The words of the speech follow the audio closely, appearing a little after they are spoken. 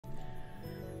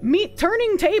Meet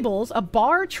Turning Tables, a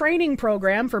bar training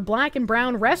program for black and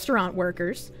brown restaurant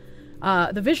workers.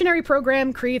 The visionary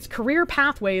program creates career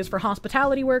pathways for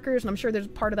hospitality workers, and I'm sure there's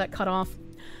part of that cut off.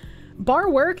 Bar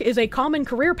work is a common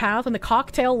career path in the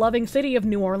cocktail-loving city of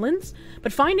New Orleans,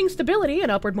 but finding stability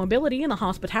and upward mobility in the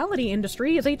hospitality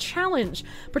industry is a challenge,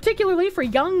 particularly for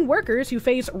young workers who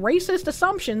face racist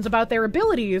assumptions about their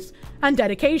abilities and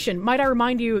dedication. Might I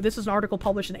remind you, this is an article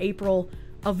published in April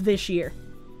of this year.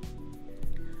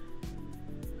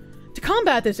 To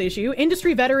combat this issue,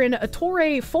 industry veteran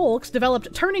Torrey Folks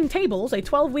developed Turning Tables, a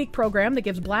 12-week program that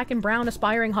gives black and brown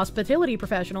aspiring hospitality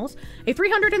professionals a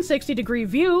 360-degree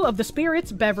view of the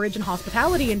spirits, beverage, and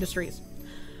hospitality industries.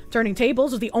 Turning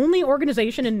Tables is the only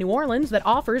organization in New Orleans that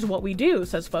offers what we do,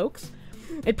 says Folks.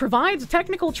 It provides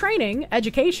technical training,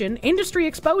 education, industry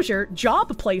exposure,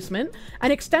 job placement,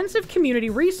 and extensive community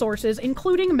resources,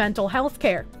 including mental health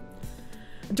care.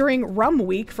 During Rum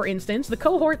Week, for instance, the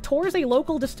cohort tours a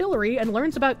local distillery and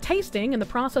learns about tasting and the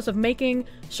process of making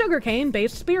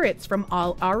sugarcane-based spirits from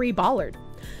Ari Ballard,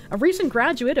 a recent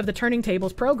graduate of the Turning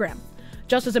Tables program.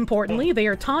 Just as importantly, they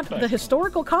are taught the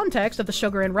historical context of the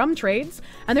sugar and rum trades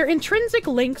and their intrinsic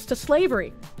links to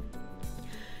slavery.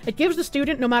 It gives the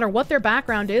student, no matter what their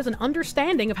background is, an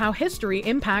understanding of how history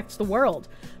impacts the world,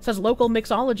 says local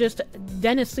mixologist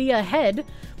Denicia Head,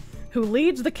 who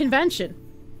leads the convention.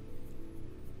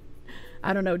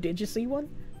 I don't know, did you see one?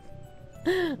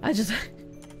 It's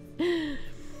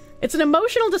an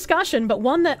emotional discussion, but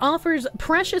one that offers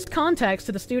precious context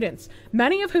to the students,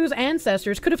 many of whose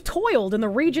ancestors could have toiled in the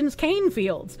region's cane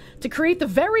fields to create the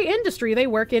very industry they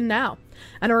work in now,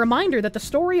 and a reminder that the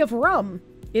story of rum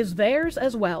is theirs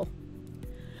as well.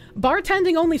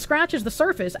 Bartending only scratches the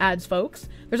surface, adds Folks.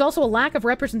 There's also a lack of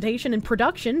representation in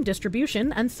production,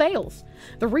 distribution, and sales.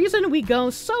 The reason we go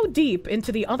so deep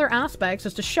into the other aspects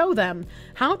is to show them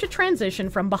how to transition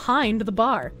from behind the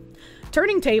bar.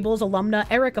 Turning Tables alumna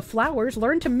Erica Flowers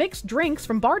learned to mix drinks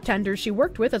from bartenders she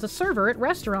worked with as a server at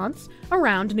restaurants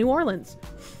around New Orleans.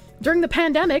 During the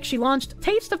pandemic, she launched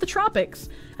Taste of the Tropics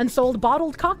and sold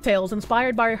bottled cocktails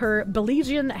inspired by her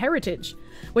Belizean heritage,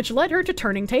 which led her to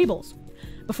Turning Tables.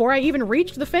 Before I even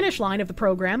reached the finish line of the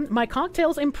program, my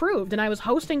cocktails improved and I was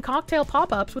hosting cocktail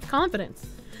pop-ups with confidence.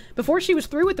 Before she was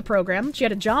through with the program, she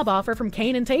had a job offer from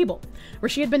Cane & Table, where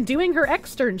she had been doing her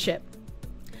externship.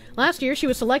 Last year, she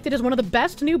was selected as one of the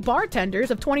best new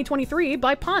bartenders of 2023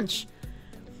 by Punch.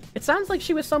 It sounds like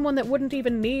she was someone that wouldn't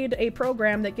even need a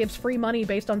program that gives free money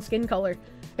based on skin color.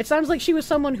 It sounds like she was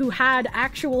someone who had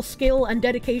actual skill and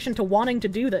dedication to wanting to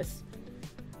do this.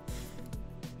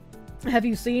 Have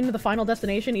you seen The Final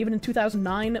Destination? Even in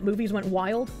 2009, movies went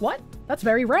wild. What? That's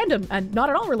very random and not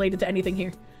at all related to anything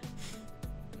here.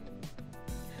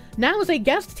 Now as a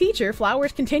guest teacher,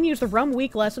 Flowers continues the Rum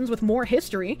Week lessons with more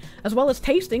history, as well as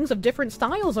tastings of different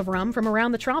styles of rum from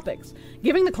around the tropics,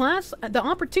 giving the class the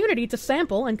opportunity to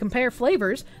sample and compare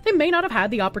flavors they may not have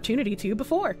had the opportunity to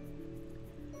before.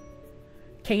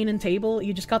 Cane & Table,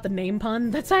 you just got the name pun?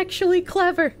 That's actually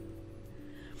clever!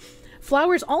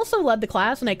 Flowers also led the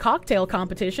class in a cocktail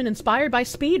competition inspired by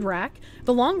Speed Rack,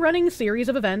 the long-running series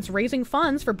of events raising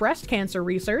funds for breast cancer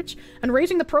research and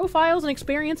raising the profiles and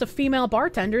experience of female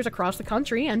bartenders across the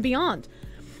country and beyond.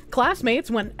 Classmates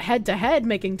went head-to-head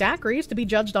making daiquiris to be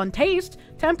judged on taste,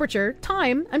 temperature,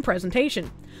 time, and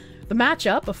presentation. The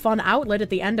matchup, a fun outlet at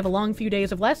the end of a long few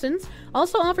days of lessons,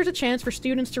 also offers a chance for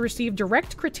students to receive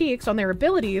direct critiques on their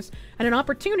abilities and an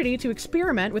opportunity to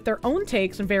experiment with their own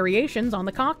takes and variations on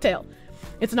the cocktail.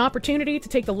 It's an opportunity to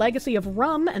take the legacy of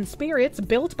rum and spirits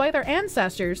built by their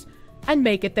ancestors and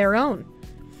make it their own.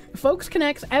 Folks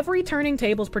connects every Turning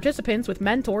Tables participants with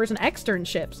mentors and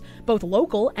externships, both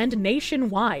local and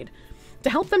nationwide, to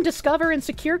help them discover and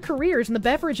secure careers in the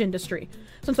beverage industry.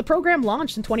 Since the program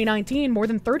launched in 2019, more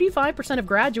than 35% of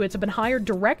graduates have been hired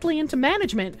directly into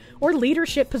management or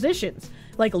leadership positions,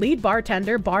 like lead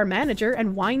bartender, bar manager,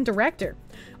 and wine director.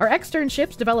 Our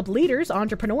externships develop leaders,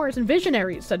 entrepreneurs, and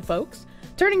visionaries, said Folks.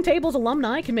 Turning Tables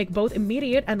alumni can make both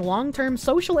immediate and long-term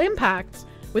social impacts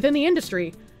within the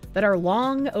industry that are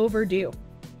long overdue.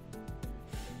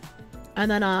 And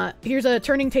then here's a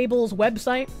Turning Tables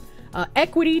website.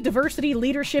 Equity, diversity,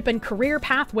 leadership, and career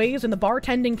pathways in the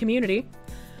bartending community.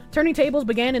 Turning Tables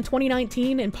began in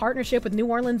 2019 in partnership with New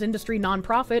Orleans industry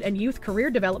nonprofit and youth career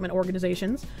development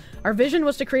organizations. Our vision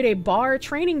was to create a bar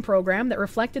training program that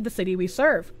reflected the city we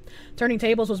serve. Turning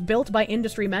Tables was built by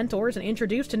industry mentors and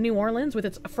introduced to New Orleans with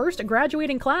its first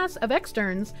graduating class of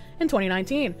externs in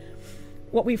 2019.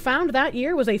 What we found that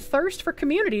year was a thirst for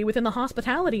community within the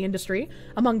hospitality industry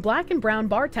among black and brown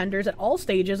bartenders at all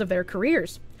stages of their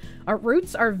careers. Our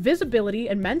roots are visibility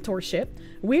and mentorship.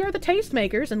 We are the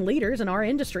tastemakers and leaders in our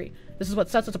industry. This is what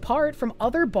sets us apart from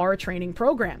other bar training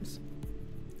programs.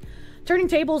 Turning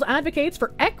Tables advocates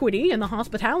for equity in the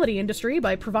hospitality industry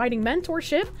by providing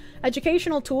mentorship,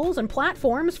 educational tools, and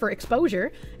platforms for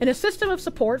exposure in a system of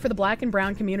support for the black and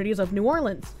brown communities of New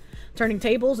Orleans. Turning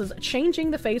Tables is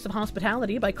changing the face of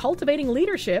hospitality by cultivating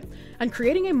leadership and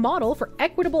creating a model for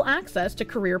equitable access to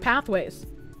career pathways.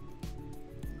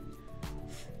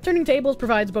 Turning Tables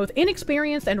provides both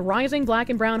inexperienced and rising black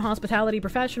and brown hospitality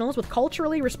professionals with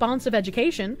culturally responsive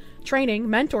education, training,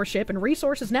 mentorship, and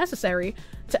resources necessary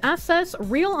to access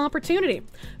real opportunity.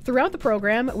 Throughout the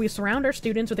program, we surround our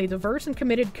students with a diverse and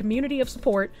committed community of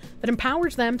support that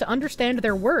empowers them to understand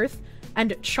their worth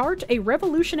and chart a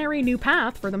revolutionary new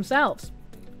path for themselves.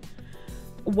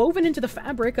 Woven into the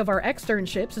fabric of our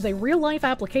externships is a real-life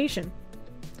application.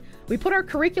 We put our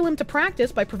curriculum to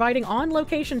practice by providing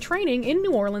on-location training in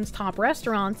New Orleans' top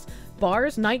restaurants,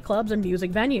 bars, nightclubs, and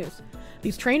music venues.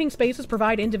 These training spaces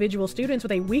provide individual students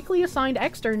with a weekly assigned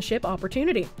externship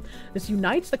opportunity. This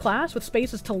unites the class with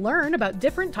spaces to learn about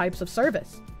different types of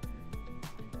service.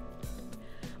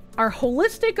 Our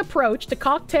holistic approach to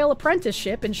cocktail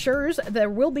apprenticeship ensures there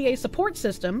will be a support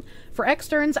system for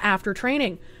externs after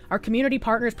training. Our community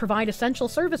partners provide essential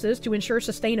services to ensure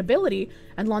sustainability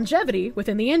and longevity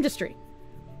within the industry.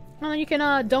 Well, you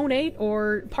can donate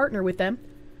or partner with them.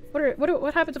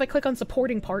 What happens if I click on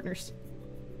supporting partners?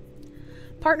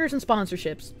 Partners and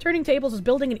sponsorships. Turning Tables is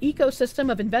building an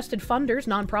ecosystem of invested funders,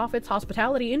 nonprofits,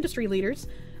 hospitality industry leaders,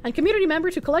 and community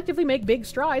members who collectively make big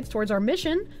strides towards our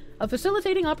mission of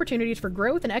facilitating opportunities for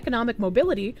growth and economic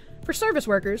mobility for service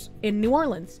workers in New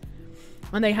Orleans.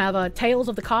 And they have Tales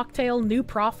of the Cocktail, New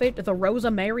Profit, the Rosa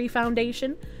Mary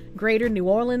Foundation, Greater New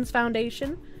Orleans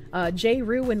Foundation, J.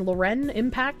 Rue and Loren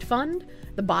Impact Fund,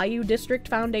 the Bayou District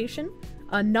Foundation,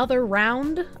 Another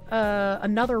Round,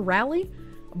 Another Rally,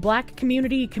 Black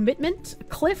Community Commitment,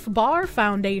 Cliff Bar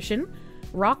Foundation,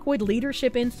 Rockwood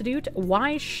Leadership Institute,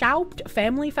 Y. Shaupt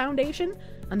Family Foundation,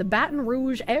 and the Baton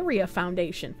Rouge Area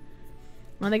Foundation.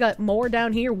 And they got more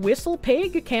down here: Whistle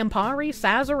Pig, Campari,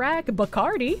 Sazerac,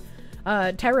 Bacardi,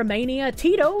 Terramania,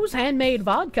 Tito's, Handmade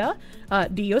Vodka,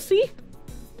 Debussy,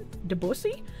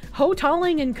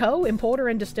 Hotalling & Co., Importer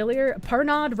and Distiller,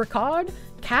 Pernod Ricard,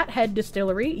 Cathead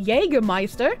Distillery,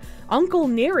 Jägermeister, Uncle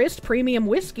Nearest Premium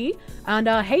Whiskey, and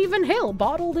Haven Hill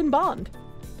Bottled and Bond.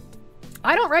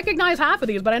 I don't recognize half of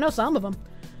these, but I know some of them.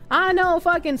 I know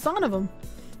fucking some of them.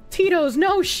 Tito's,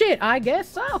 no shit, I guess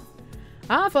so.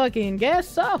 I fucking guess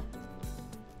so.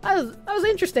 That was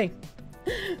interesting.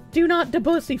 Do not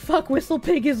Debussy, fuck Whistle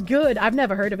Pig is good. I've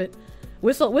never heard of it.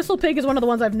 Whistle Pig is one of the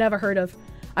ones I've never heard of.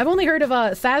 I've only heard of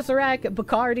Sazerac,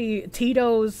 Bacardi,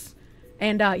 Tito's,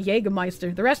 and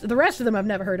Jägermeister. The rest of them I've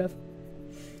never heard of.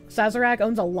 Sazerac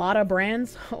owns a lot of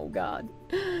brands. Oh god.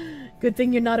 Good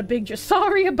thing you're not a big...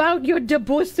 Sorry about your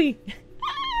Debussy.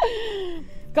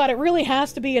 God, it really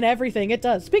has to be in everything. It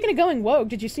does. Speaking of going woke,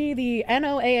 did you see the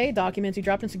NOAA documents you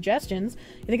dropped in suggestions?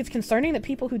 You think it's concerning that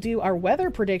people who do our weather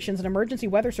predictions and emergency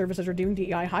weather services are doing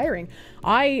DEI hiring?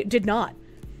 I did not.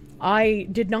 I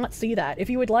did not see that. If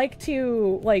you would like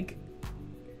to, like,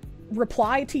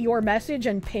 reply to your message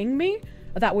and ping me,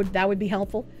 that would be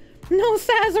helpful. No,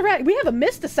 Sazerac. We have a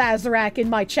Mr. Sazerac in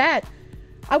my chat.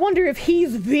 I wonder if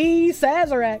he's the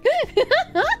Sazerac.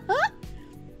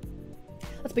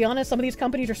 Let's be honest, some of these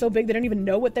companies are so big they don't even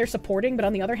know what they're supporting, but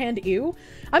on the other hand, ew.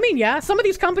 I mean, yeah, some of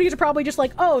these companies are probably just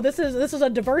like, oh, this is a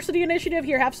diversity initiative,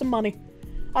 here, have some money.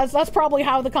 That's probably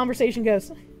how the conversation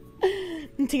goes.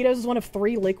 And Tito's is one of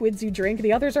 3 liquids you drink.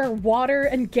 The others are water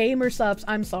and gamer subs.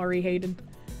 I'm sorry, Hayden.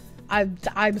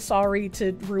 I'm sorry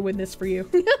to ruin this for you.